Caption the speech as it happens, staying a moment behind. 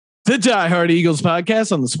The Die Hard Eagles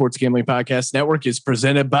podcast on the Sports Gambling Podcast Network is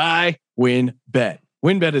presented by WynnBET.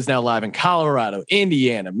 WynnBET is now live in Colorado,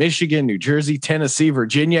 Indiana, Michigan, New Jersey, Tennessee,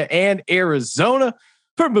 Virginia, and Arizona.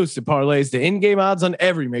 For boosted parlays to in-game odds on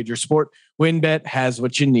every major sport, WynnBET has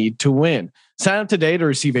what you need to win. Sign up today to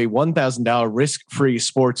receive a $1,000 risk-free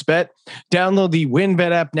sports bet. Download the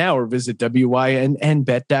WynnBET app now or visit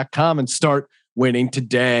wynnbet.com and start winning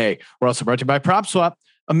today. We're also brought to you by PropSwap,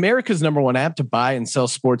 America's #1 app to buy and sell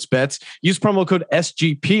sports bets. Use promo code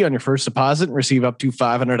SGP on your first deposit and receive up to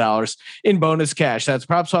 $500 in bonus cash. That's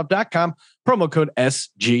PropSwap.com, promo code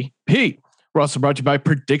SGP. We're also brought to you by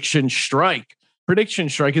Prediction Strike. Prediction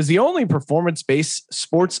Strike is the only performance-based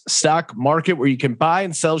sports stock market where you can buy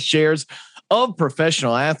and sell shares of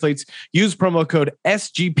professional athletes. Use promo code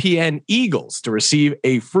SGPN Eagles to receive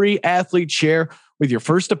a free athlete share with your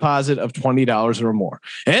first deposit of $20 or more.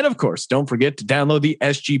 And of course, don't forget to download the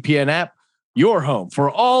SGPN app, your home for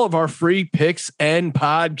all of our free picks and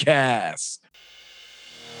podcasts.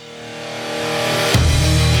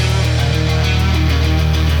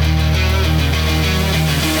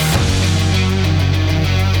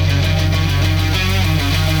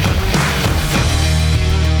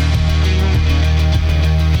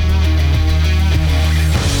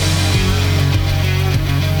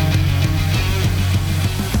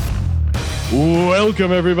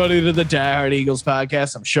 Welcome everybody to the Die Hard Eagles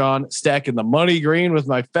podcast. I'm Sean, stacking the money green with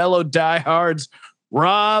my fellow diehards,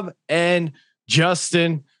 Rob and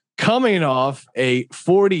Justin, coming off a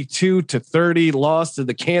 42-30 loss to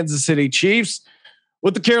the Kansas City Chiefs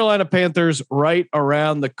with the Carolina Panthers right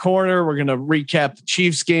around the corner. We're going to recap the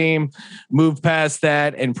Chiefs game, move past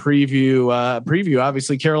that, and preview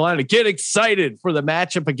obviously Carolina. Get excited for the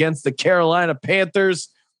matchup against the Carolina Panthers.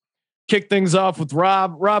 Kick things off with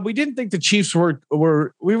Rob. Rob, we didn't think the Chiefs didn't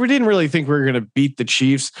really think we were going to beat the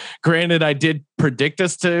Chiefs. Granted, I did predict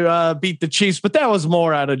us to beat the Chiefs, but that was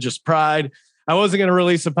more out of just pride. I wasn't going to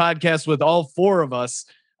release a podcast with all four of us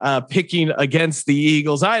picking against the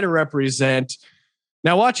Eagles. I had to represent.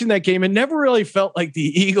 Now, watching that game, it never really felt like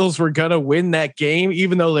the Eagles were going to win that game,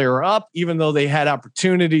 even though they were up, even though they had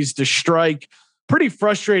opportunities to strike. Pretty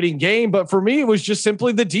frustrating game, but for me, it was just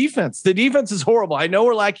simply the defense. The defense is horrible. I know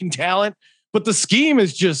we're lacking talent, but the scheme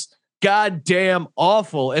is just goddamn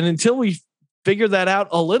awful. And until we figure that out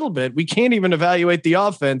a little bit, we can't even evaluate the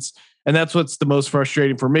offense. And that's what's the most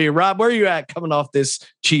frustrating for me. Rob, where are you at coming off this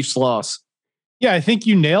Chiefs loss? Yeah, I think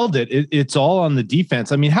you nailed it. It's all on the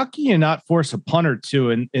defense. I mean, how can you not force a punt or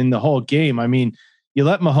two in the whole game? I mean, you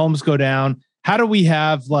let Mahomes go down. How do we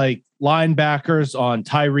have like linebackers on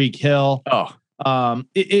Tyreek Hill?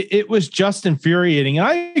 It was just infuriating. And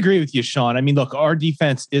I agree with you, Sean. I mean, look, our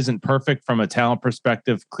defense isn't perfect from a talent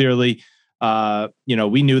perspective. Clearly,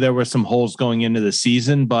 we knew there were some holes going into the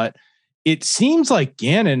season, but it seems like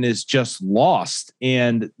Gannon is just lost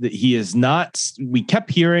and that he is not. We kept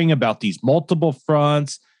hearing about these multiple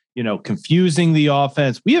fronts, confusing the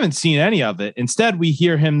offense. We haven't seen any of it. Instead, we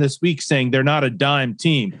hear him this week saying they're not a dime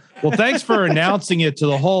team. Well, thanks for announcing it to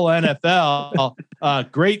the whole NFL.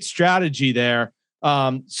 Great strategy there.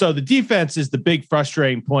 So the defense is the big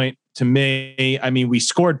frustrating point to me. I mean, we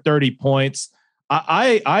scored 30 points.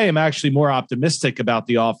 I am actually more optimistic about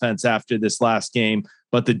the offense after this last game,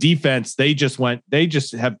 but the defense, they just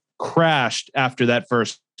have crashed after that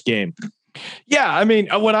first game. Yeah, I mean,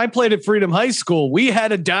 when I played at Freedom High School, we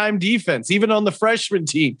had a dime defense, even on the freshman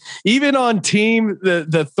team, even on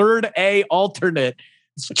the third A alternate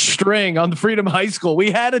string on the Freedom High School.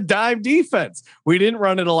 We had a dime defense. We didn't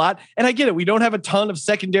run it a lot. And I get it. We don't have a ton of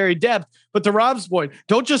secondary depth, but to Rob's point,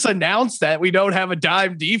 don't just announce that we don't have a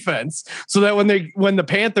dime defense so that when the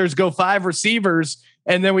Panthers go 5 receivers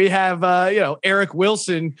and then we have, Eric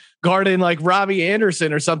Wilson guarding like Robbie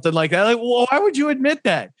Anderson or something like that. Like, well, why would you admit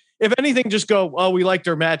that? If anything, just go, oh, we liked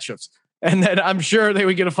our matchups. And then I'm sure they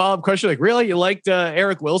would get a follow-up question like, really? You liked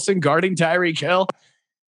Eric Wilson guarding Tyreek Hill?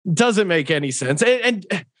 Doesn't make any sense. And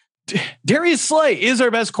Darius Slay is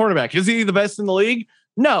our best cornerback. Is he the best in the league?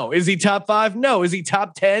 No. Is he top 5? No. Is he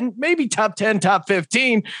top 10? Maybe top 10, top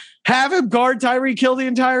 15. Have him guard Tyreek Hill the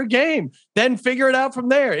entire game. Then figure it out from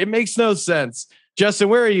there. It makes no sense. Justin,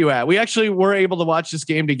 where are you at? We actually were able to watch this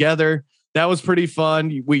game together. That was pretty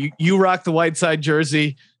fun. You rocked the Whiteside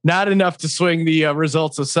jersey. Not enough to swing the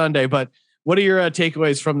results of Sunday, but what are your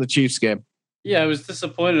takeaways from the Chiefs game? Yeah, I was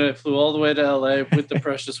disappointed. I flew all the way to LA with the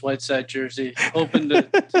precious Whiteside jersey, hoping to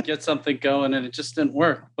get something going, and it just didn't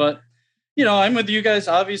work. But, I'm with you guys.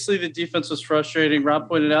 Obviously, the defense was frustrating. Rob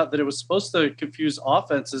pointed out that it was supposed to confuse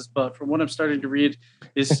offenses, but from what I'm starting to read,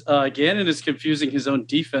 is Gannon is confusing his own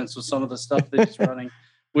defense with some of the stuff that he's running,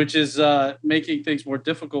 which is making things more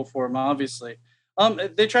difficult for him, obviously.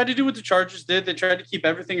 They tried to do what the Chargers did. They tried to keep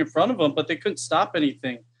everything in front of them, but they couldn't stop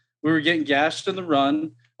anything. We were getting gashed in the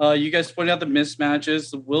run. You guys pointed out the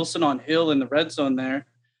mismatches, the Wilson on Hill in the red zone there.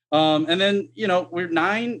 And then,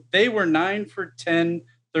 they were 9 for 10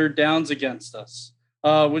 third downs against us,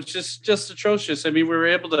 which is just atrocious. I mean, we were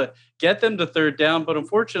able to get them to third down, but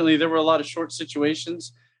unfortunately there were a lot of short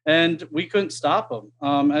situations and we couldn't stop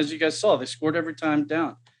them. As you guys saw, they scored every time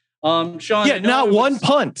down. Sean, yeah, not one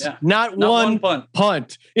punt, yeah, not one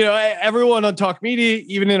punt. Everyone on Talk Media,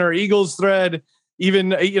 even in our Eagles thread,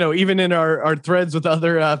 even in our threads with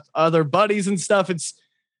other buddies and stuff,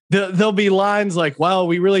 there'll be lines like, well,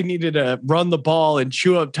 we really needed to run the ball and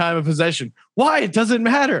chew up time of possession. Why? It doesn't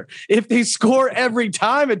matter. If they score every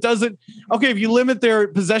time, it doesn't. Okay, if you limit their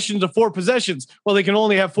possession to 4 possessions, well, they can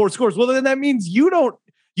only have 4 scores. Well, then that means you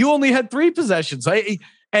only had 3 possessions.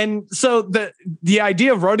 And so the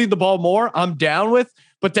idea of running the ball more, I'm down with,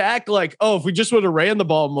 but to act like, oh, if we just would have ran the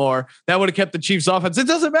ball more, that would have kept the Chiefs offense. It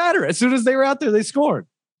doesn't matter. As soon as they were out there, they scored.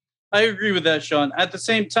 I agree with that, Sean. At the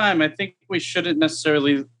same time, I think we shouldn't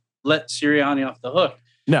necessarily let Sirianni off the hook.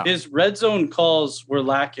 No. His red zone calls were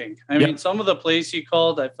lacking. I mean, some of the plays he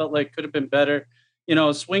called, I felt like could have been better.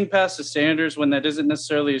 Swing past to Sanders when that isn't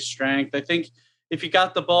necessarily his strength. I think if you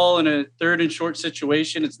got the ball in a third and short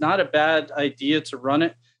situation, it's not a bad idea to run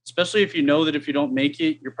it, especially if you know that if you don't make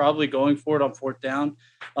it, you're probably going for it on 4th down.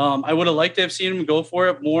 I would have liked to have seen him go for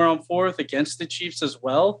it more on 4th against the Chiefs as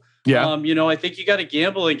well. Yeah. I think you got to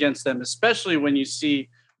gamble against them, especially when you see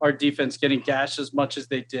our defense getting gashed as much as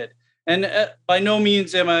they did. And by no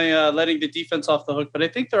means am I letting the defense off the hook, but I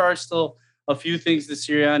think there are still a few things that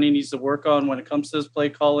Sirianni needs to work on when it comes to his play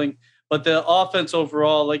calling. But the offense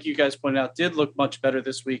overall, like you guys pointed out, did look much better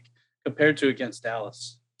this week compared to against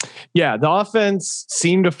Dallas. Yeah, the offense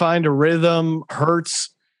seemed to find a rhythm. Hurts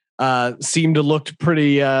seemed to look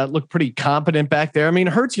pretty competent back there. I mean,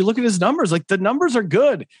 Hurts, you look at his numbers, like the numbers are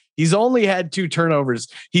good. He's only had 2 turnovers.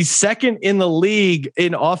 He's second in the league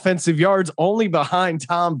in offensive yards, only behind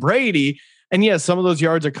Tom Brady. And yes, some of those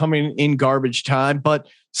yards are coming in garbage time, but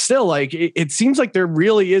still, like it seems like there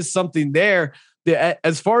really is something there.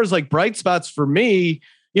 As far as like bright spots for me,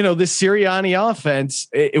 this Sirianni offense,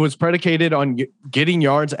 it was predicated on getting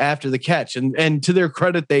yards after the catch. And to their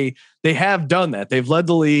credit, they have done that. They've led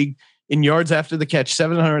the league in yards after the catch,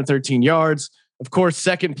 713 yards. Of course,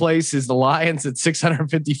 second place is the Lions at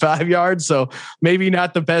 655 yards. So maybe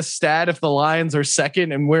not the best stat if the Lions are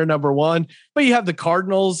second and we're number 1, but you have the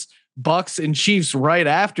Cardinals, Bucks, and Chiefs right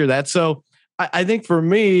after that. So I think for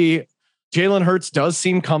me, Jalen Hurts does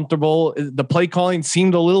seem comfortable. The play calling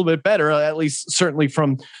seemed a little bit better, at least certainly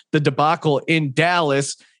from the debacle in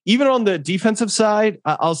Dallas. Even on the defensive side,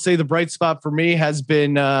 I'll say the bright spot for me has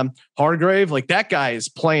been Hargrave. Like that guy is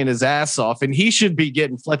playing his ass off and he should be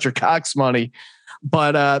getting Fletcher Cox money.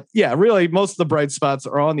 But really most of the bright spots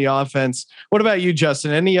are on the offense. What about you,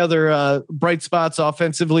 Justin? Any other bright spots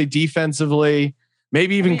offensively, defensively,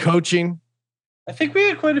 maybe even coaching? I think we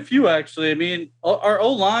had quite a few, actually. I mean, our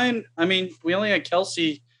O-line, we only had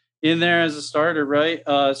Kelsey in there as a starter, right?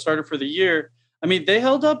 Starter for the year. I mean, they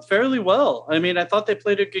held up fairly well. I mean, I thought they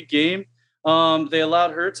played a good game. They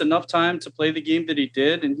allowed Hurts enough time to play the game that he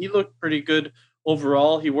did, and he looked pretty good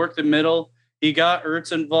overall. He worked the middle. He got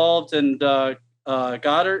Hurts involved, and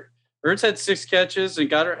Goddard. Hurts had 6 catches, and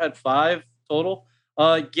Goddard had 5 total.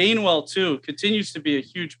 Gainwell, too, continues to be a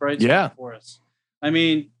huge bright spot for us. I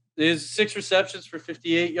mean, there's 6 receptions for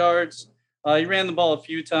 58 yards. He ran the ball a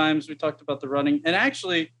few times. We talked about the running. And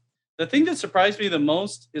actually, the thing that surprised me the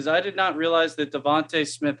most is I did not realize that Devontae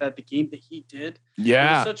Smith had the game that he did.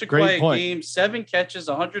 Yeah, it was such a quiet game. 7 catches,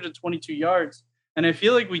 122 yards. And I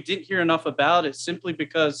feel like we didn't hear enough about it simply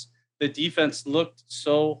because the defense looked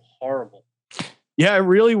so horrible. Yeah, it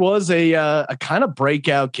really was a kind of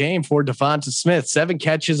breakout game for Devonta Smith. 7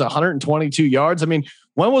 catches, 122 yards. I mean,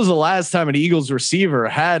 when was the last time an Eagles receiver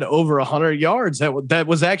had over 100 yards? That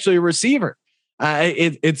was actually a receiver.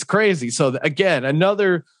 It's crazy. So again,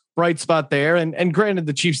 another bright spot there. And granted,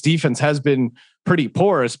 the Chiefs defense has been pretty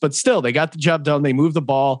porous, but still they got the job done. They moved the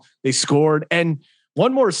ball, they scored. And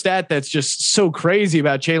one more stat that's just so crazy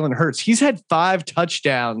about Jalen Hurts. He's had 5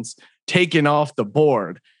 touchdowns taken off the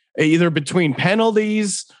board, either between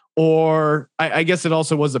penalties or I guess it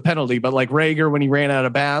also was a penalty, but like Rager when he ran out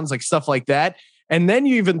of bounds, like stuff like that. And then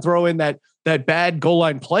you even throw in that bad goal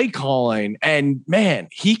line play calling, and man,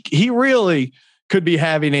 he really could be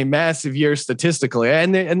having a massive year statistically.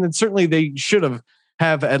 And then certainly they should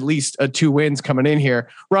have at least 2 wins coming in here.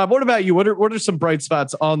 Rob, what about you? What are some bright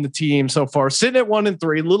spots on the team so far? Sitting at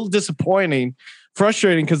 1-3, a little disappointing,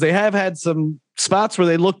 frustrating because they have had some spots where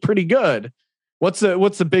they look pretty good. What's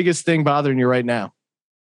the biggest thing bothering you right now?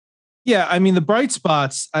 Yeah, I mean the bright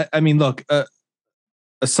spots. I mean, look,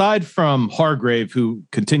 aside from Hargrave, who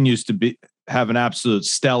continues to have an absolute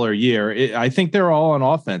stellar year, I think they're all on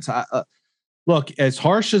offense. Look, as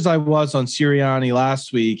harsh as I was on Sirianni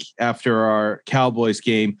last week after our Cowboys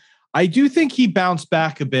game, I do think he bounced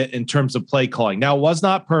back a bit in terms of play calling. Now, it was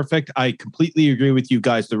not perfect. I completely agree with you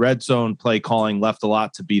guys. The red zone play calling left a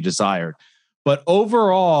lot to be desired. But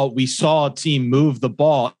overall, we saw a team move the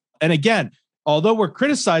ball. And again, although we're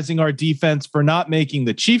criticizing our defense for not making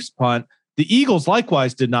the Chiefs punt, the Eagles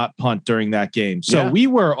likewise did not punt during that game. So we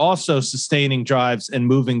were also sustaining drives and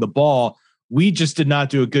moving the ball. We just did not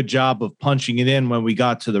do a good job of punching it in when we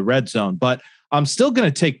got to the red zone. But I'm still going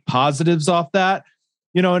to take positives off that.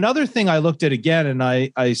 You know, another thing I looked at again, and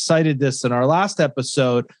I cited this in our last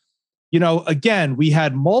episode, you know, again, we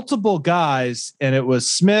had multiple guys, and it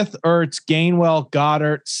was Smith, Ertz, Gainwell,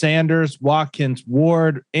 Goddard, Sanders, Watkins,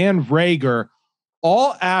 Ward, and Rager,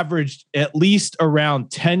 all averaged at least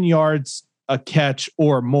around 10 yards a catch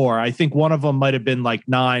or more. I think one of them might have been like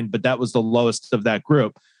 9, but that was the lowest of that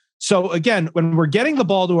group. So again, when we're getting the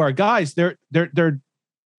ball to our guys, they're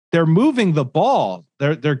moving the ball.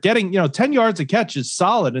 They're getting, 10 yards a catch is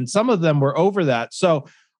solid, and some of them were over that. So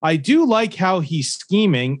I do like how he's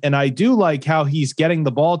scheming, and I do like how he's getting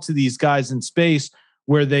the ball to these guys in space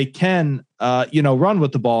where they can, run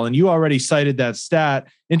with the ball. And you already cited that stat.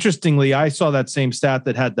 Interestingly, I saw that same stat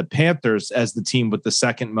that had the Panthers as the team with the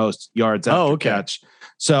second most yards after catch.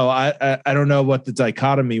 So I don't know what the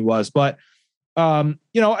dichotomy was, but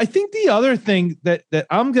I think the other thing that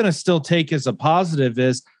I'm going to still take as a positive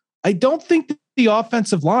is I don't think the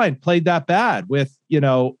offensive line played that bad with,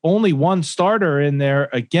 only one starter in there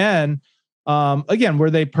again. Were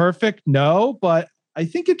they perfect? No, but I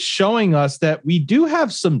think it's showing us that we do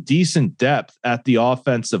have some decent depth at the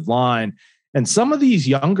offensive line, and some of these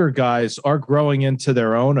younger guys are growing into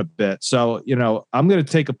their own a bit. So, I'm going to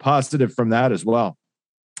take a positive from that as well.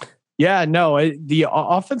 Yeah, no, the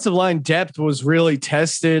offensive line depth was really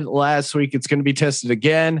tested last week. It's going to be tested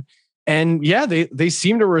again. And yeah, they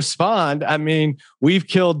seem to respond. I mean, we've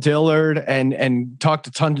killed Dillard and talked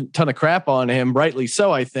a ton of crap on him, rightly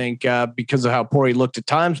so, I think, because of how poor he looked at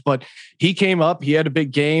times. But he came up, he had a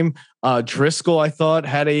big game. Driscoll, I thought,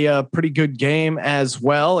 had a pretty good game as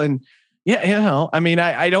well. And yeah,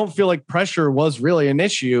 I don't feel like pressure was really an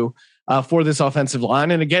issue for this offensive line.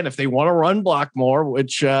 And again, if they want to run block more,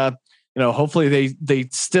 which hopefully they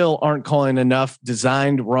still aren't calling enough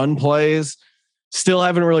designed run plays. Still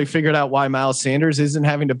haven't really figured out why Miles Sanders isn't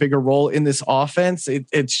having a bigger role in this offense.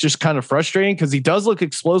 It's just kind of frustrating because he does look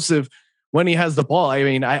explosive when he has the ball. I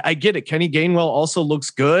mean, I get it. Kenny Gainwell also looks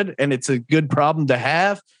good, and it's a good problem to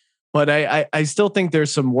have. But I still think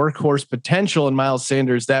there's some workhorse potential in Miles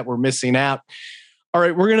Sanders that we're missing out. All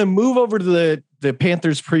right, we're going to move over to the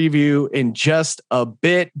Panthers preview in just a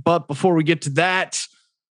bit. But before we get to that,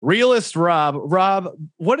 realist Rob,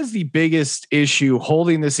 what is the biggest issue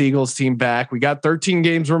holding this Eagles team back? We got 13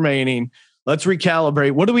 games remaining. Let's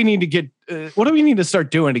recalibrate. What do we need to get? What do we need to start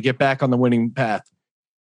doing to get back on the winning path?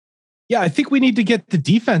 Yeah, I think we need to get the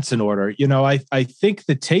defense in order. I think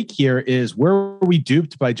the take here is where were we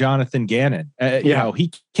duped by Jonathan Gannon?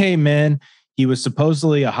 He came in. He was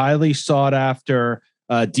supposedly a highly sought after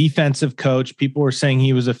defensive coach. People were saying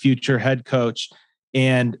he was a future head coach,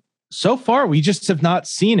 and so far, we just have not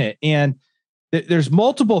seen it. And there's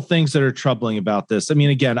multiple things that are troubling about this. I mean,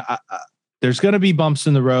 again, there's going to be bumps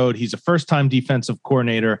in the road. He's a first-time defensive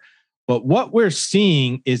coordinator. But what we're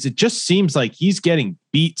seeing is it just seems like he's getting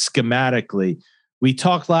beat schematically. We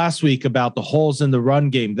talked last week about the holes in the run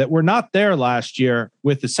game that were not there last year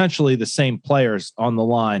with essentially the same players on the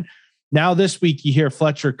line. Now this week, you hear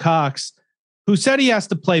Fletcher Cox, who said he has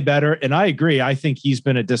to play better. And I agree. I think he's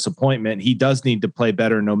been a disappointment. He does need to play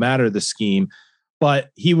better no matter the scheme.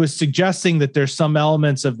 But he was suggesting that there's some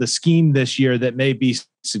elements of the scheme this year that may be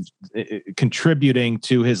contributing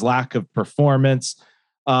to his lack of performance.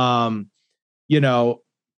 Derek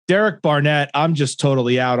Barnett, I'm just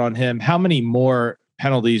totally out on him. How many more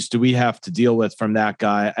penalties do we have to deal with from that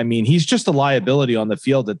guy? I mean, he's just a liability on the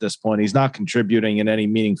field at this point. He's not contributing in any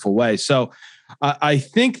meaningful way. So I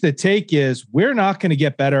think the take is we're not going to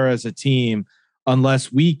get better as a team unless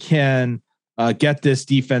we can get this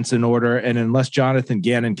defense in order, and unless Jonathan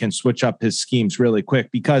Gannon can switch up his schemes really quick.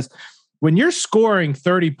 Because when you're scoring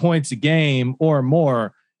 30 points a game or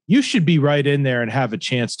more, you should be right in there and have a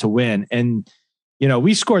chance to win. And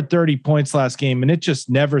we scored 30 points last game, and it just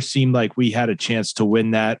never seemed like we had a chance to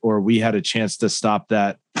win that, or we had a chance to stop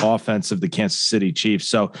that offense of the Kansas City Chiefs.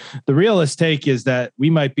 So the realist take is that we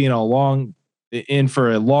might be in a long in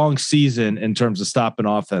for a long season in terms of stopping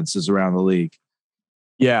offenses around the league.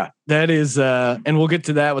 Yeah, that is, and we'll get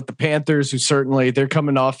to that with the Panthers, who certainly they're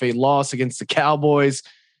coming off a loss against the Cowboys.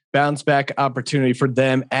 Bounce back opportunity for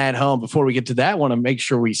them at home. Before we get to that, I want to make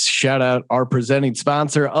sure we shout out our presenting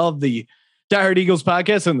sponsor of the Die Hard Eagles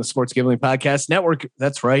podcast and the Sports Gambling Podcast Network.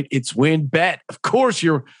 That's right, it's WinBet. Of course,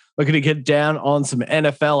 you're looking to get down on some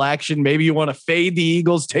NFL action. Maybe you want to fade the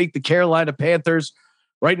Eagles, take the Carolina Panthers.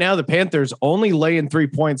 Right now, the Panthers only laying 3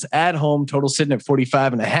 points at home, total sitting at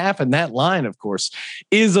 45.5. And that line, of course,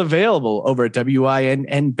 is available over at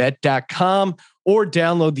winnbet.com or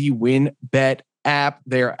download the WinBet app.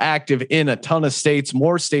 They're active in a ton of states,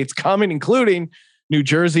 more states coming, including New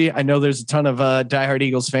Jersey. I know there's a ton of diehard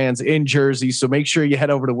Eagles fans in Jersey. So make sure you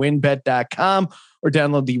head over to winbet.com or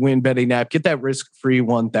download the Win Betting app. Get that risk-free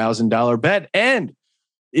 $1,000 bet. And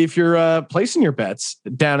if you're placing your bets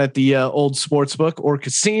down at the old sports book or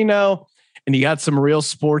casino and you got some real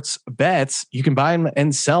sports bets, you can buy them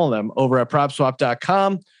and sell them over at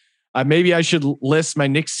propswap.com. Maybe I should list my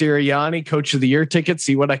Nick Sirianni Coach of the Year ticket,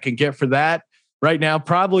 see what I can get for that. Right now,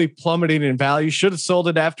 probably plummeting in value. Should have sold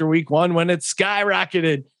it after week 1 when it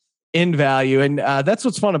skyrocketed in value. And that's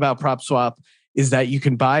what's fun about PropSwap is that you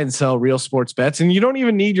can buy and sell real sports bets, and you don't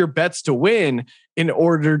even need your bets to win in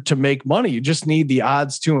order to make money. You just need the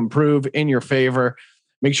odds to improve in your favor.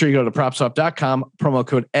 Make sure you go to propswap.com, promo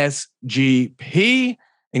code SGP,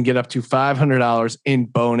 and get up to $500 in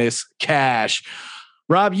bonus cash.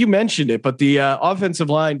 Rob, you mentioned it, but the offensive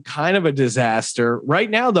line, kind of a disaster right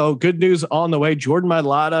now, though. Good news on the way. Jordan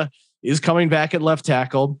Mailata is coming back at left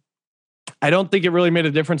tackle. I don't think it really made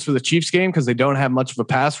a difference for the Chiefs game because they don't have much of a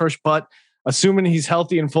pass rush, but assuming he's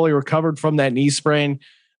healthy and fully recovered from that knee sprain,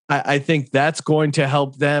 I think that's going to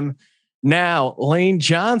help them. Now, Lane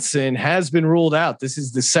Johnson has been ruled out. This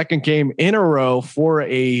is the second game in a row for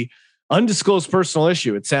a undisclosed personal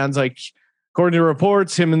issue. It sounds like, according to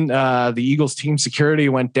reports, him and the Eagles team security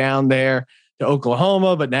went down there to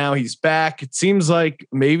Oklahoma, but now he's back. It seems like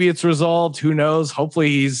maybe it's resolved. Who knows? Hopefully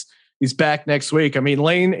he's back next week. I mean,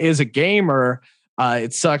 Lane is a gamer.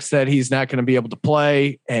 It sucks that he's not going to be able to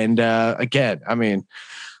play. And again, I mean,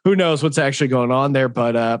 who knows what's actually going on there,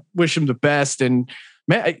 but wish him the best. And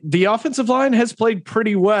man, the offensive line has played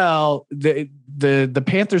pretty well. The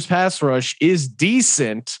Panthers pass rush is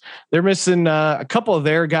decent. They're missing a couple of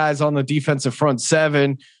their guys on the defensive front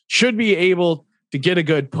seven, should be able to get a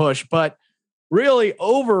good push, but really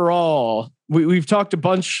overall, we've talked a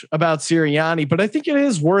bunch about Sirianni, but I think it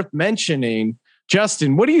is worth mentioning.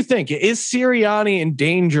 Justin, what do you think? Is Sirianni in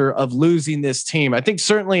danger of losing this team? I think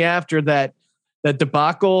certainly after that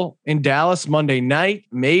debacle in Dallas Monday night,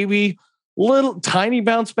 maybe little tiny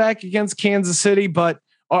bounce back against Kansas City, but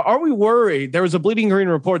are we worried? There was a Bleeding Green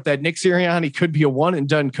report that Nick Sirianni could be a one and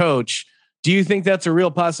done coach. Do you think that's a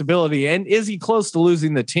real possibility? And is he close to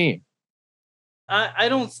losing the team? I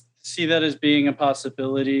don't see that as being a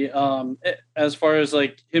possibility. As far as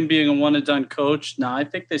like him being a one and done coach, no, I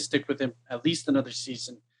think they stick with him at least another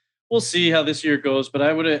season. We'll see how this year goes, but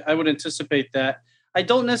I would anticipate that. I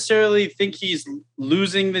don't necessarily think he's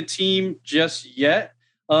losing the team just yet.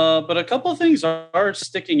 But a couple of things are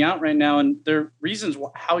sticking out right now, and there are reasons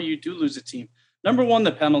how you do lose a team. Number one,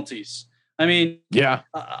 the penalties. I mean, yeah,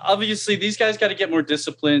 obviously these guys got to get more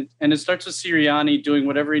disciplined, and it starts with Sirianni doing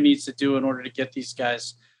whatever he needs to do in order to get these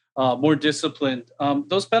guys more disciplined.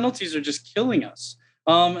 Those penalties are just killing us.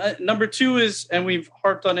 Number two is, and we've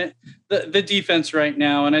harped on it, the defense right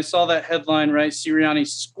now. And I saw that headline, right? Sirianni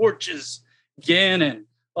scorches Gannon.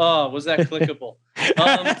 Oh, was that clickable?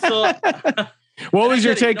 What was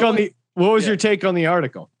your take on your take on the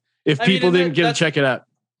article? If people didn't get to check it out,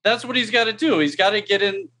 that's what he's got to do. He's got to get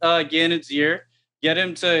in Gannon's ear, get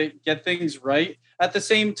him to get things right. At the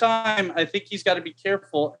same time, I think he's got to be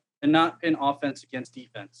careful and not pin offense against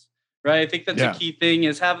defense, right? I think that's a key thing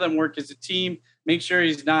is have them work as a team. Make sure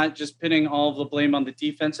he's not just pinning all of the blame on the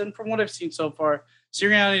defense. And from what I've seen so far,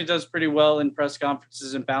 Sirianni does pretty well in press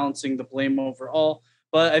conferences and balancing the blame overall.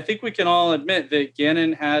 But I think we can all admit that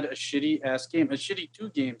Gannon had a shitty-ass game, a shitty 2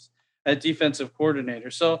 games at defensive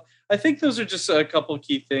coordinator. So I think those are just a couple of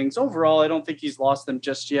key things. Overall, I don't think he's lost them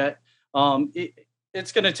just yet.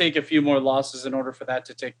 It's going to take a few more losses in order for that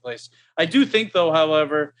to take place. I do think, though,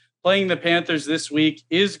 however, playing the Panthers this week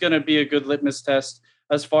is going to be a good litmus test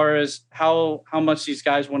as far as how much these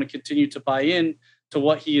guys want to continue to buy in to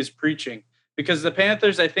what he is preaching. Because the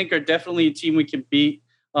Panthers, I think, are definitely a team we can beat.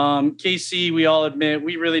 KC, we all admit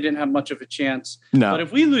we really didn't have much of a chance. No. But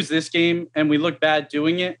if we lose this game and we look bad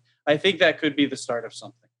doing it, I think that could be the start of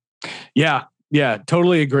something. Yeah. Yeah,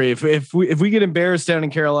 totally agree. If we get embarrassed down in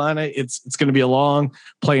Carolina, it's going to be a long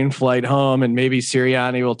plane flight home, and maybe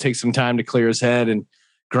Sirianni will take some time to clear his head and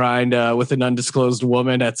grind with an undisclosed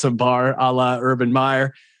woman at some bar, a la Urban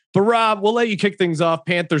Meyer. But Rob, we'll let you kick things off.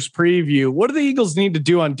 Panthers preview. What do the Eagles need to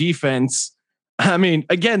do on defense? I mean,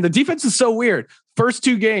 again, the defense is so weird. First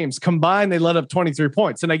two games combined, they let up 23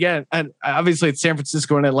 points. And again, and obviously it's San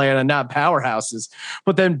Francisco and Atlanta, not powerhouses,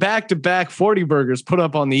 but then back-to-back 40 burgers put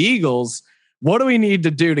up on the Eagles. What do we need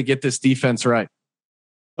to do to get this defense right?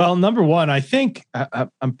 Well, number one, I think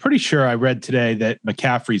I'm pretty sure I read today that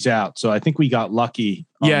McCaffrey's out. So I think we got lucky.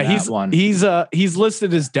 Yeah, he's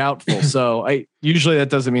listed as doubtful. So usually that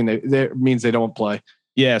doesn't mean that means they don't play.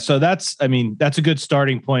 Yeah. So that's a good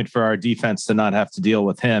starting point for our defense to not have to deal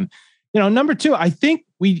with him. Number two, I think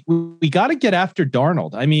we got to get after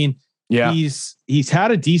Darnold. I mean, yeah, he's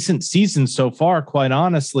had a decent season so far, quite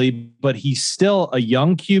honestly, but he's still a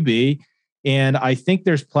young QB. And I think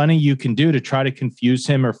there's plenty you can do to try to confuse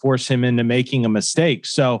him or force him into making a mistake.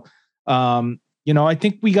 So, I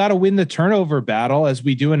think we got to win the turnover battle as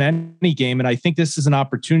we do in any game. And I think this is an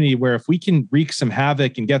opportunity where if we can wreak some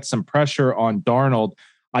havoc and get some pressure on Darnold,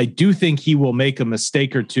 I do think he will make a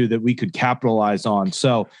mistake or two that we could capitalize on.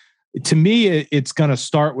 So to me, it's going to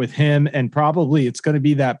start with him, and probably it's going to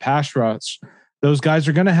be that pass rush. Those guys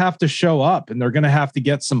are going to have to show up, and they're going to have to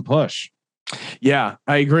get some push. Yeah,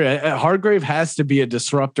 I agree. Hargrave has to be a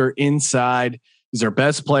disruptor inside. He's our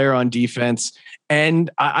best player on defense. And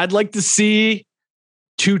I'd like to see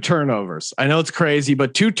 2 turnovers. I know it's crazy,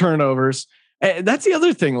 but 2 turnovers. That's the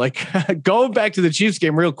other thing. Like going back to the Chiefs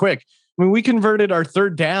game real quick. I mean, we converted our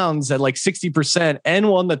third downs at like 60% and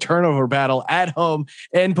won the turnover battle at home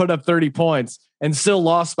and put up 30 points and still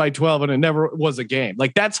lost by 12. And it never was a game.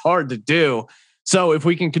 Like that's hard to do. So if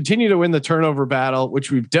we can continue to win the turnover battle,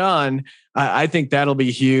 which we've done, I think that'll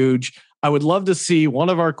be huge. I would love to see one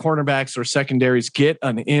of our cornerbacks or secondaries get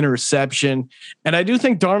an interception. And I do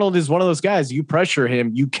think Darnold is one of those guys. You pressure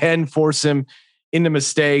him, you can force him into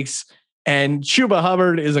mistakes. And Chuba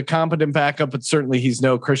Hubbard is a competent backup, but certainly he's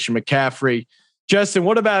no Christian McCaffrey. Justin,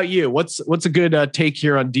 what about you? What's a good take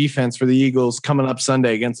here on defense for the Eagles coming up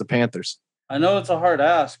Sunday against the Panthers? I know it's a hard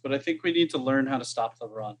ask, but I think we need to learn how to stop the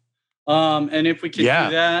run. And if we can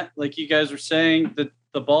do that, like you guys were saying,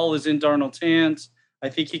 the ball is in Darnold's hands. I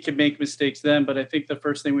think he can make mistakes then, but I think the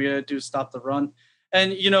first thing we got to do is stop the run.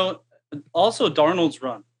 And, also Darnold's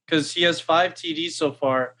run, because he has 5 TDs so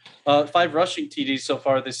far, 5 rushing TDs so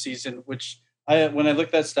far this season, which when I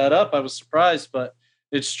looked that stat up, I was surprised, but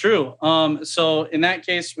it's true. So in that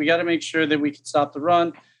case, we got to make sure that we can stop the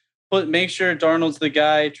run, but make sure Darnold's the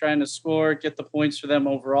guy trying to score, get the points for them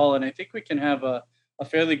overall. And I think we can have a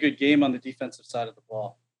fairly good game on the defensive side of the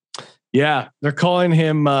ball. Yeah, they're calling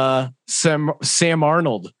him Sam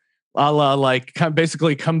Arnold,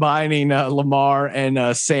 basically combining Lamar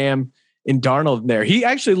and Sam in Darnold in there. He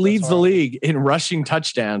actually leads the league in rushing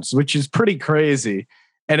touchdowns, which is pretty crazy.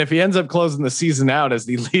 And if he ends up closing the season out as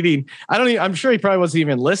the leading, I'm sure he probably wasn't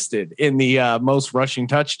even listed in the most rushing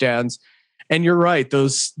touchdowns. And you're right,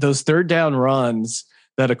 those third down runs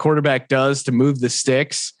that a quarterback does to move the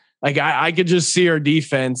sticks. Like I could just see our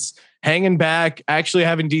defense hanging back, actually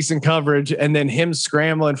having decent coverage, and then him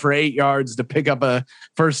scrambling for 8 yards to pick up a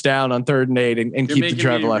first down on 3rd and 8 and keep the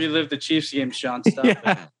drive alive. Relive the Chiefs game, Sean. Stop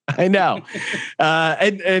yeah, I know.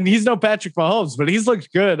 And he's no Patrick Mahomes, but he's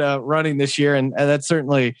looked good running this year, and that's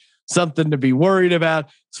certainly something to be worried about.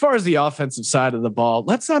 As far as the offensive side of the ball,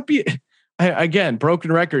 let's not be, again,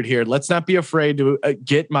 broken record here. Let's not be afraid to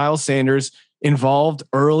get Miles Sanders involved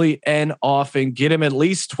early and often, get him at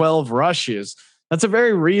least 12 rushes. That's a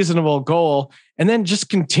very reasonable goal. And then just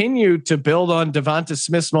continue to build on Devonta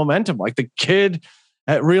Smith's momentum. Like the kid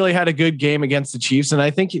really had a good game against the Chiefs. And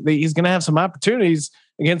I think he's going to have some opportunities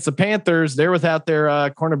against the Panthers. They're without their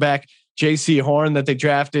cornerback, JC Horn, that they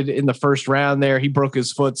drafted in the 1st round there. He broke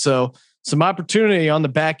his foot. So some opportunity on the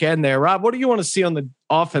back end there. Rob, what do you want to see on the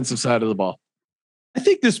offensive side of the ball? I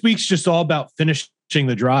think this week's just all about finishing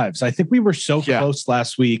the drives. I think we were so close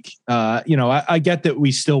last week. I get that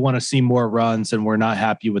we still want to see more runs and we're not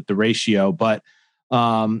happy with the ratio, but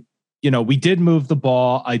we did move the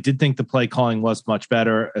ball. I did think the play calling was much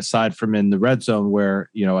better, aside from in the red zone where,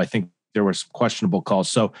 I think there were some questionable calls.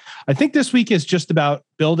 So I think this week is just about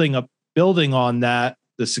building on that,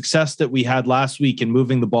 the success that we had last week and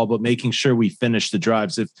moving the ball, but making sure we finish the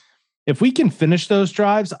drives. If we can finish those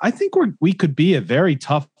drives, I think we could be a very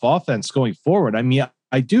tough offense going forward. I mean,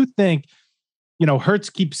 I do think, Hurts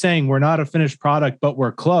keeps saying we're not a finished product, but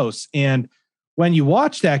we're close. And when you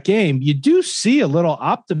watch that game, you do see a little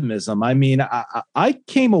optimism. I mean, I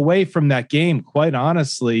came away from that game, quite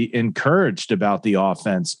honestly, encouraged about the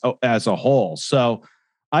offense as a whole. So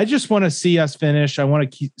I just want to see us finish. I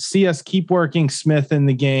want to see us keep working Smith in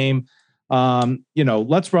the game.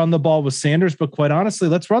 Let's run the ball with Sanders, but quite honestly,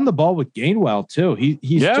 let's run the ball with Gainwell too.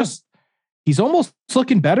 He's almost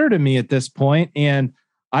looking better to me at this point. And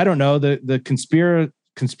I don't know, the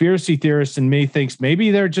conspiracy theorist in me thinks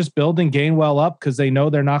maybe they're just building Gainwell up because they know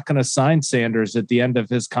they're not going to sign Sanders at the end of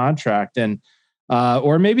his contract. And,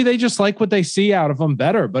 or maybe they just like what they see out of him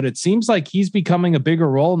better, but it seems like he's becoming a bigger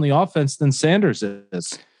role in the offense than Sanders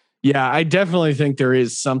is. Yeah, I definitely think there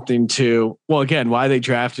is something to, well, again, why they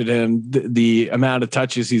drafted him, the amount of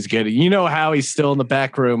touches he's getting. You know how he's still in the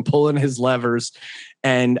back room pulling his levers.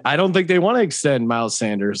 And I don't think they want to extend Miles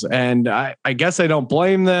Sanders. And I guess I don't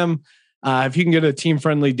blame them. If you can get a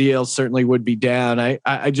team-friendly deal, certainly would be down.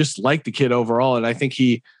 I just like the kid overall, and I think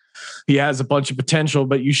he has a bunch of potential,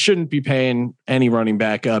 but you shouldn't be paying any running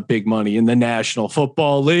back big money in the National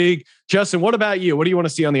Football League. Justin, what about you? What do you want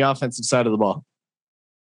to see on the offensive side of the ball?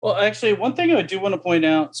 Well, actually, one thing I do want to point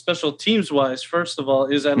out, special teams wise, first of all,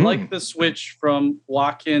 is I like the switch from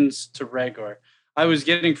Watkins to Reagor. I was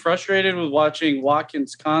getting frustrated with watching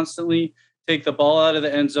Watkins constantly take the ball out of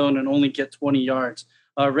the end zone and only get 20 yards.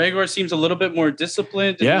 Reagor seems a little bit more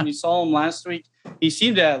disciplined. And when you saw him last week, he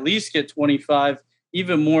seemed to at least get 25,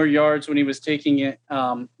 even more yards when he was taking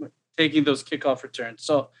those kickoff returns.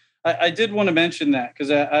 So I did want to mention that because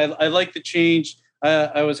I like the change.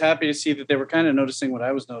 I was happy to see that they were kind of noticing what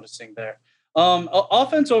I was noticing there.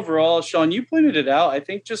 Offense overall, Sean, you pointed it out. I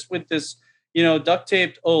think just with this, duct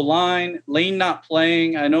taped O-line, Lane not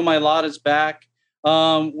playing. I know my lot is back.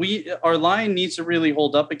 Our line needs to really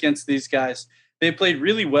hold up against these guys. They played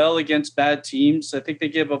really well against bad teams. I think they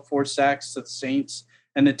gave up 4 sacks to the Saints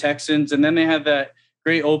and the Texans. And then they had that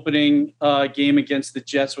great opening game against the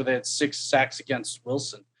Jets where they had 6 sacks against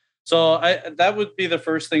Wilson. So that would be the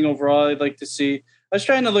first thing overall I'd like to see. I was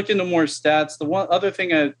trying to look into more stats. The one other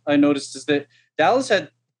thing I noticed is that Dallas had,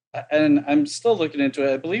 and I'm still looking into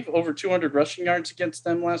it, I believe over 200 rushing yards against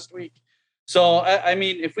them last week. So, I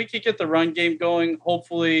mean, if we could get the run game going,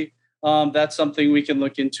 hopefully that's something we can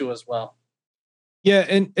look into as well.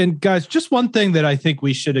 Yeah. And guys, just one thing that I think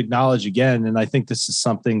we should acknowledge again, and I think this is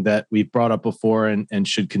something that we've brought up before and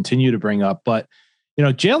should continue to bring up, but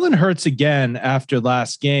Jalen Hurts again, after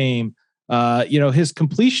last game, his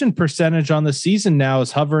completion percentage on the season now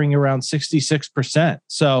is hovering around 66%.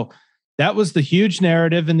 So that was the huge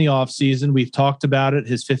narrative in the offseason. We've talked about it,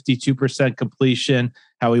 his 52% completion,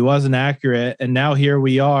 how he wasn't accurate. And now here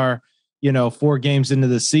we are, 4 games into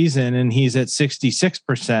the season and he's at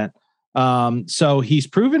 66%. So he's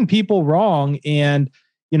proven people wrong. And,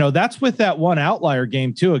 that's with that one outlier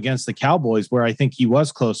game too, against the Cowboys, where I think he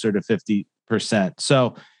was closer to 50%.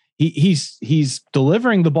 So he's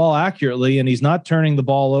delivering the ball accurately and he's not turning the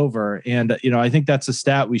ball over. And, I think that's a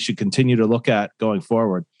stat we should continue to look at going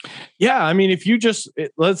forward. Yeah. I mean, if you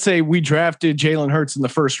let's say we drafted Jalen Hurts in the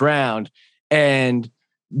first round and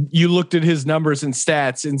you looked at his numbers and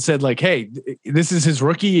stats and said like, hey, this is his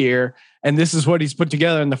rookie year and this is what he's put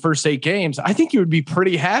together in the first 8 games, I think you would be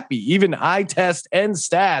pretty happy, even eye test and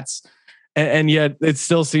stats. And yet it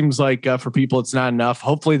still seems like for people, it's not enough.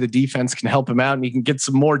 Hopefully the defense can help him out and he can get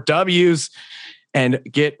some more W's and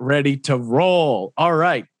get ready to roll. All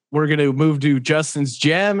right. We're going to move to Justin's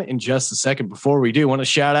gem in just a second. Before we do, want to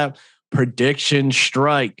shout out Prediction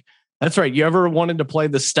Strike. That's right. You ever wanted to play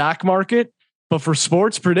the stock market, but for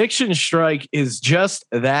sports, Prediction Strike is just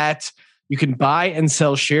that. You can buy and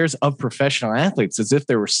sell shares of professional athletes as if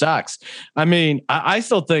they were stocks. I mean, I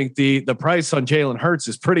still think the price on Jalen Hurts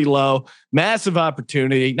is pretty low. Massive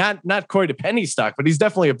opportunity, not quite a penny stock, but he's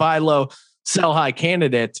definitely a buy low, sell high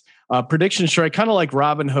candidate. Prediction Strike, kind of like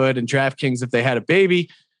Robinhood and DraftKings if they had a baby.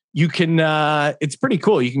 You can, it's pretty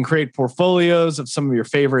cool. You can create portfolios of some of your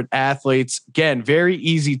favorite athletes. Again, very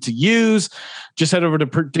easy to use. Just head over to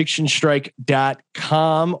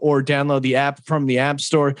predictionstrike.com or download the app from the App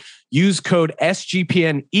Store. Use code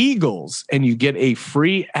SGPN Eagles and you get a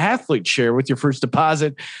free athlete share with your first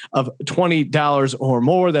deposit of $20 or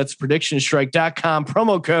more. That's predictionstrike.com.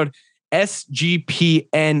 Promo code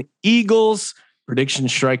SGPN Eagles.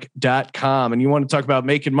 Predictionstrike.com. And you want to talk about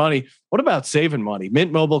making money? What about saving money?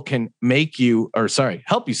 Mint Mobile can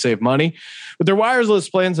help you save money with their wireless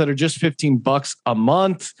plans that are just $15 a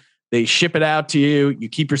month. They ship it out to you. You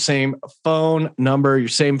keep your same phone number, your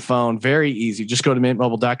same phone. Very easy. Just go to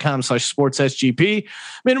mintmobile.com/sportsSGP,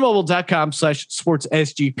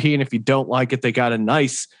 mintmobile.com/sportsSGP. And if you don't like it, they got a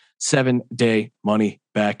nice 7-day money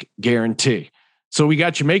back guarantee. So we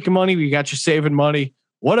got you making money. We got you saving money.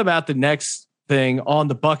 What about the next thing on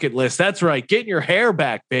the bucket list? That's right. Getting your hair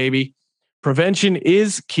back, baby. Prevention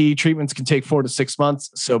is key. Treatments can take 4 to 6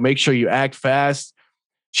 months. So make sure you act fast.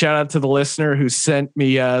 Shout out to the listener who sent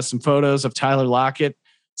me some photos of Tyler Lockett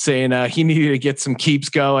saying he needed to get some keeps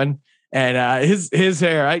going, and his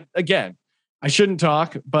hair. I shouldn't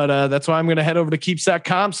talk, but that's why I'm going to head over to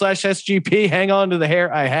keeps.com/SGP. Hang on to the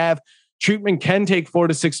hair I have. Treatment can take 4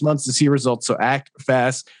 to 6 months to see results. So act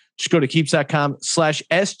fast. Just go to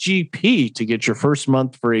keeps.com/SGP to get your first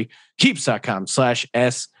month free.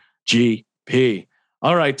 Keeps.com/SGP.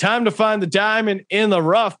 All right. Time to find the diamond in the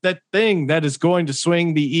rough. That thing that is going to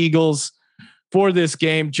swing the Eagles for this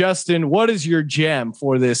game. Justin, what is your gem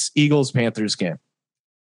for this Eagles Panthers game?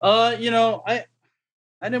 I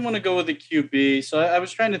didn't want to go with a QB, so I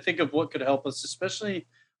was trying to think of what could help us, especially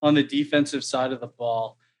on the defensive side of the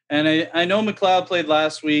ball. And I know McLeod played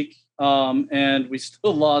last week, and we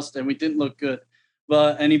still lost, and we didn't look good.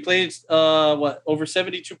 And he played over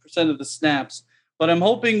 72% of the snaps. But I'm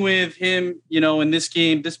hoping with him, in this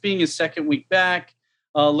game, this being his second week back,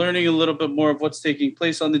 learning a little bit more of what's taking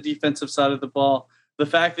place on the defensive side of the ball. The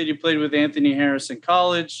fact that he played with Anthony Harris in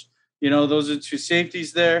college, those are two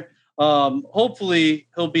safeties there. Hopefully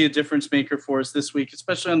he'll be a difference maker for us this week,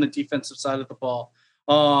 especially on the defensive side of the ball.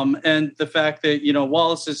 And the fact that,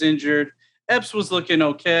 Wallace is injured, Epps was looking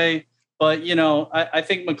okay, but, I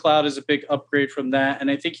think McLeod is a big upgrade from that.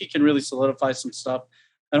 And I think he can really solidify some stuff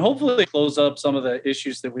and hopefully close up some of the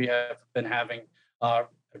issues that we have been having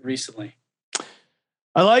recently.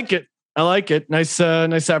 I like it. Nice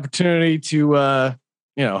opportunity to,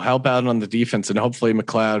 help out on the defense, and hopefully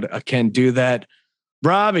McLeod can do that.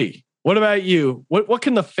 Robbie, what about you? What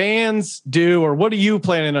can the fans do, or what are you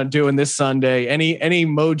planning on doing this Sunday? Any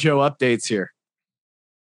mojo updates here?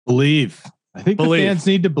 Believe. I think the fans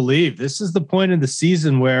need to believe. This is the point of the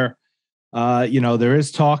season where, there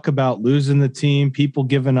is talk about losing the team, people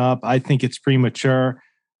giving up. I think it's premature,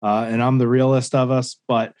 and I'm the realist of us.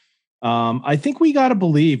 But I think we got to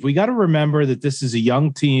believe. We got to remember that this is a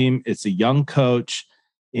young team. It's a young coach,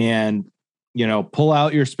 and pull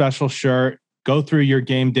out your special shirt. Go through your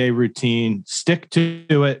game day routine, stick to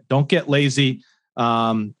it. Don't get lazy.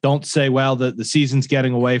 Don't say, well, the season's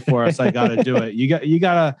getting away for us. I got to do it. You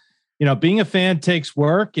got to, being a fan takes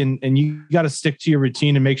work, and you got to stick to your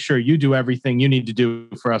routine and make sure you do everything you need to do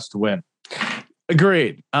for us to win.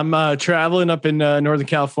 Agreed. I'm traveling up in Northern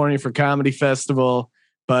California for Comedy Festival,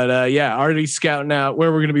 but already scouting out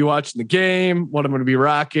where we're going to be watching the game, what I'm going to be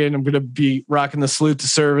rocking. I'm going to be rocking the Salute to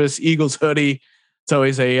Service Eagles hoodie. It's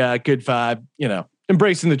always a good vibe,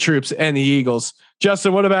 embracing the troops and the Eagles.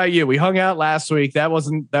 Justin, what about you? We hung out last week. That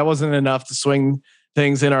wasn't enough to swing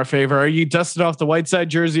things in our favor. Are you dusted off the Whiteside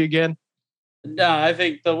jersey again? No, I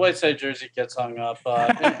think the Whiteside jersey gets hung up.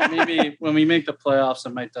 Maybe when we make the playoffs,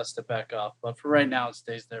 I might dust it back off. But for right now, it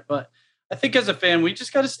stays there. But I think as a fan, we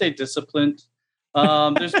just got to stay disciplined.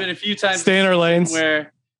 There's been a few times stay in our lanes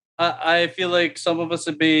where I feel like some of us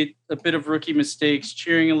have made a bit of rookie mistakes,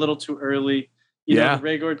 cheering a little too early. The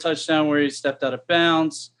Raygor touchdown where he stepped out of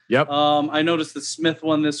bounds. Yep. I noticed the Smith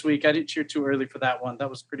one this week. I didn't cheer too early for that one. That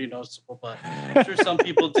was pretty noticeable, but I'm sure some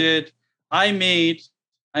people did. I made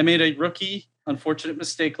a rookie unfortunate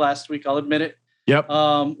mistake last week. I'll admit it. Yep.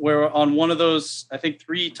 Where on one of those, I think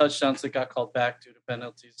 3 touchdowns that got called back due to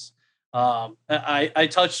penalties. I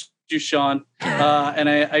touched you, Sean, and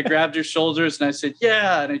I grabbed your shoulders and I said,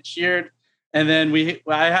 yeah. And I cheered. And then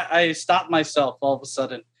I stopped myself all of a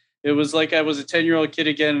sudden. It was like I was a 10-year-old kid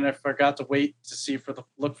again, and I forgot to wait to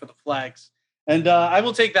look for the flags. And I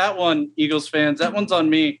will take that one, Eagles fans. That one's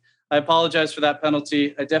on me. I apologize for that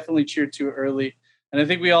penalty. I definitely cheered too early. And I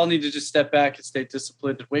think we all need to just step back and stay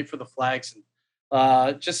disciplined and wait for the flags and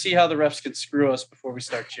just see how the refs can screw us before we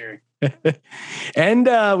start cheering. And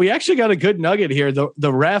we actually got a good nugget here.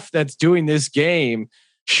 The ref that's doing this game,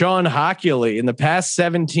 Sean Hockley, in the past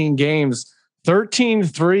 17 games,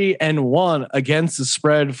 13-3-1 against the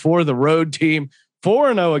spread for the road team,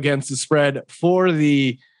 4-0 against the spread for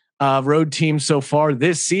the road team so far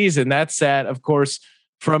this season. That's that, of course,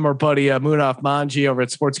 from our buddy Munaf Manji over at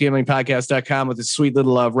sportsgamblingpodcast.com with his sweet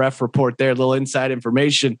little ref report there, little inside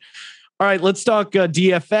information. All right, let's talk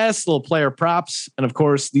DFS, little player props. And of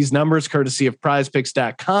course, these numbers courtesy of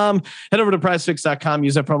prizepicks.com. Head over to prizepicks.com,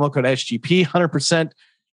 use that promo code SGP, 100%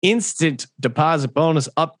 instant deposit bonus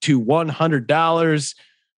up to $100.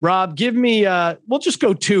 Rob, give me, we'll just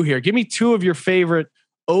go 2 here. Give me 2 of your favorite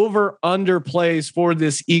over under plays for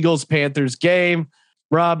this Eagles Panthers game.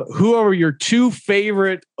 Rob, who are your 2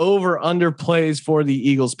 favorite over under plays for the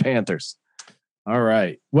Eagles Panthers? All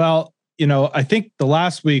right. Well, I think the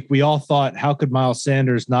last week we all thought, how could Miles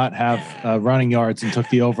Sanders not have running yards, and took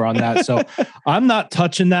the over on that. So I'm not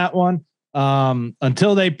touching that one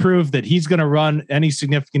until they prove that he's going to run any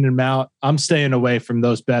significant amount. I'm staying away from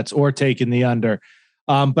those bets or taking the under.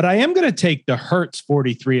 But I am going to take the Hurts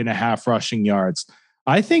 43.5 rushing yards.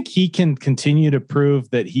 I think he can continue to prove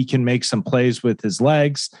that he can make some plays with his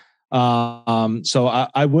legs. So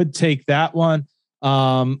I would take that one.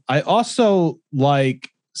 I also like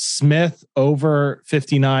Smith over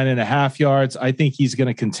 59.5 yards. I think he's going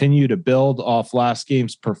to continue to build off last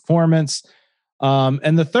game's performance.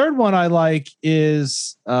 And the third one I like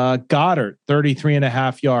is Goddard,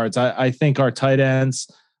 33.5 yards. I think our tight ends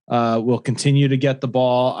will continue to get the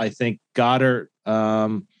ball. I think Goddard,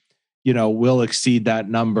 will exceed that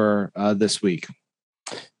number this week.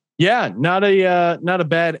 Yeah, not a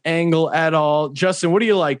bad angle at all. Justin, what do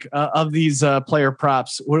you like of these player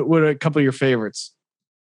props? What are a couple of your favorites?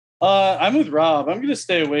 I'm with Rob. I'm going to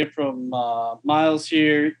stay away from Miles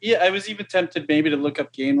here. Yeah, I was even tempted maybe to look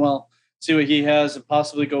up Gainwell, see what he has, and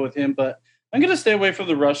possibly go with him. But I'm going to stay away from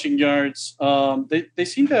the rushing yards. They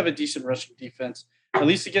seem to have a decent rushing defense, at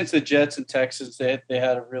least against the Jets and Texans. They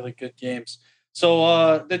had a really good games.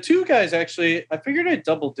 So the two guys, actually, I figured I'd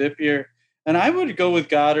double dip here. And I would go with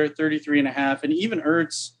Goddard 33.5 and even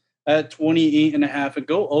Ertz at 28.5 and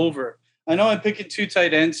go over. I know I'm picking two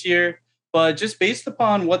tight ends here, but just based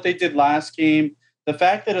upon what they did last game, the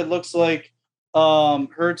fact that it looks like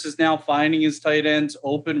Hurts is now finding his tight ends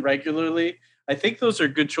open regularly, I think those are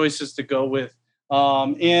good choices to go with.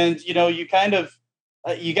 And you kind of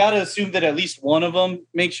you got to assume that at least one of them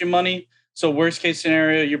makes you money. So worst case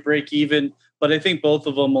scenario, you break even. But I think both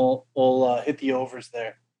of them will hit the overs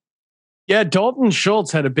there. Yeah, Dalton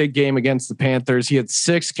Schultz had a big game against the Panthers. He had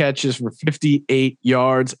 6 catches for 58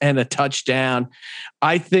 yards and a touchdown.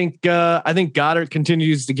 I think Goddard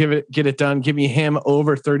continues to get it done. Give me him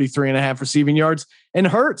over 33.5 receiving yards, and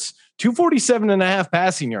Hurts 247.5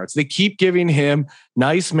 passing yards. They keep giving him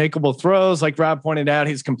nice makeable throws. Like Rob pointed out,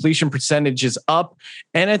 his completion percentage is up,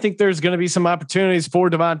 and I think there's going to be some opportunities for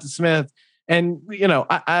Devonta Smith. And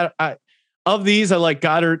I of these, I like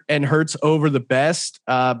Goddard and Hurts over the best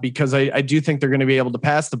because I do think they're going to be able to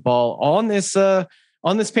pass the ball on this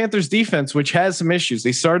Panthers defense, which has some issues.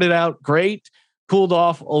 They started out great, cooled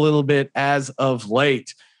off a little bit as of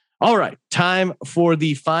late. All right, time for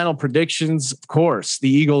the final predictions. Of course, the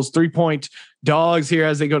Eagles 3-point dogs here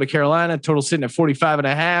as they go to Carolina. Total sitting at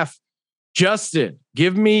 45.5. Justin,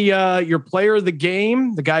 give me your player of the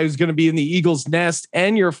game, the guy who's going to be in the Eagles' nest,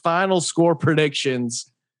 and your final score predictions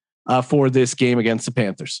for this game against the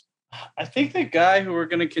Panthers. I think the guy who we're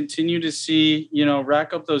going to continue to see,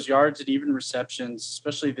 rack up those yards and even receptions,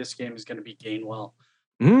 especially this game, is going to be Gainwell.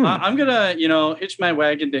 I'm going to, hitch my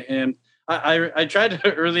wagon to him. I tried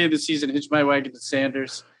to early in the season hitch my wagon to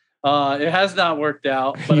Sanders. It has not worked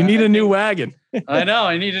out. But you need a new wagon. I know.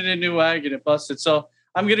 I needed a new wagon. It busted. So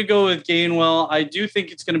I'm going to go with Gainwell. I do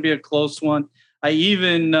think it's going to be a close one. I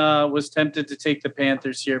even was tempted to take the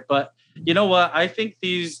Panthers here, but you know what? I think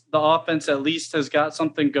the offense at least has got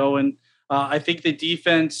something going. I think the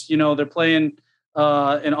defense, they're playing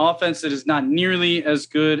an offense that is not nearly as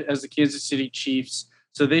good as the Kansas City Chiefs.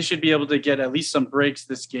 So they should be able to get at least some breaks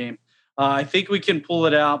this game. I think we can pull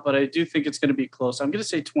it out, but I do think it's going to be close. I'm going to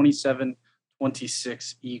say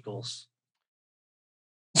 27-26 Eagles.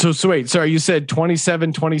 So wait, sorry, you said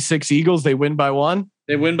 27-26 Eagles. They win by 1?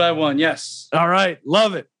 They win by 1. Yes. All right.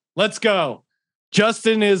 Love it. Let's go.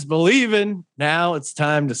 Justin is believing. Now it's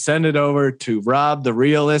time to send it over to Rob, the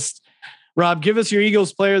realist. Rob, give us your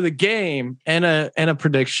Eagles player of the game and a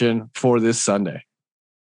prediction for this Sunday.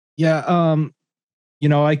 Yeah.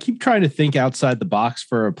 I keep trying to think outside the box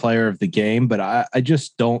for a player of the game, but I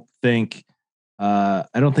just don't think, I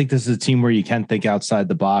don't think this is a team where you can think outside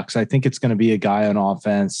the box. I think it's going to be a guy on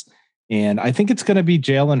offense, and I think it's going to be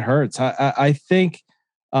Jalen Hurts. I think,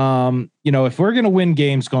 if we're going to win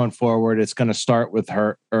games going forward, it's going to start with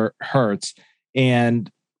Hurts. And,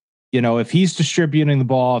 if he's distributing the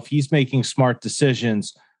ball, if he's making smart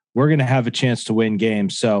decisions, we're going to have a chance to win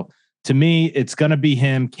games. So to me, it's going to be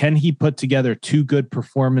him. Can he put together 2 good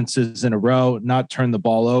performances in a row, not turn the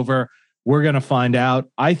ball over? We're going to find out.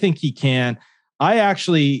 I think he can. I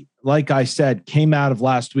actually, like I said, came out of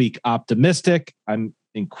last week optimistic. I'm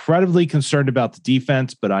incredibly concerned about the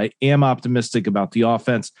defense, but I am optimistic about the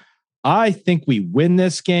offense. I think we win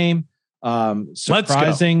this game.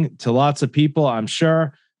 Surprising to lots of people, I'm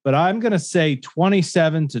sure, but I'm going to say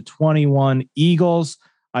 27-21 Eagles.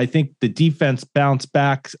 I think the defense bounced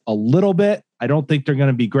back a little bit. I don't think they're going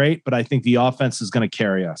to be great, but I think the offense is going to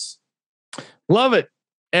carry us. Love it.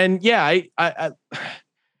 And yeah,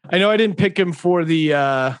 I know I didn't pick him for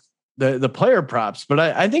the player props, but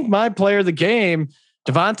I think my player of the game,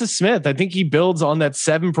 Devonta Smith, I think he builds on that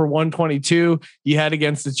 7 for 122 he had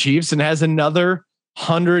against the Chiefs and has another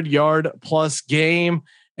 100-yard plus game,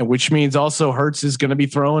 and which means also Hurts is going to be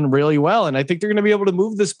throwing really well. And I think they're going to be able to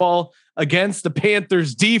move this ball against the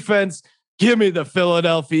Panthers defense. Give me the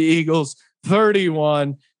Philadelphia Eagles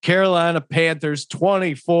 31, Carolina Panthers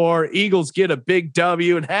 24. Eagles get a big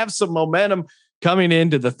W and have some momentum coming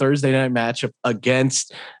into the Thursday night matchup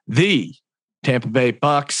against the Tampa Bay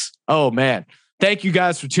Bucks. Oh man. Thank you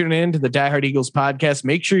guys for tuning in to the Die Hard Eagles podcast.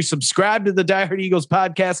 Make sure you subscribe to the Die Hard Eagles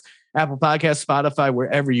podcast, Apple Podcasts, Spotify,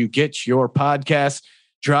 wherever you get your podcasts.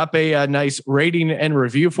 Drop a nice rating and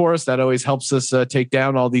review for us. That always helps us take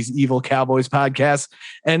down all these evil Cowboys podcasts.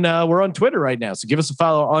 And we're on Twitter right now. So give us a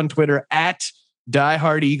follow on Twitter at Die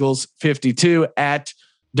Hard Eagles 52 at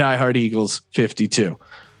Die Hard Eagles 52.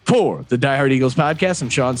 For the Die Hard Eagles podcast, I'm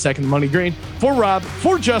Sean, second Money Green. For Rob,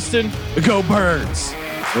 for Justin, go Birds.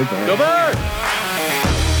 Go Birds. Go Birds.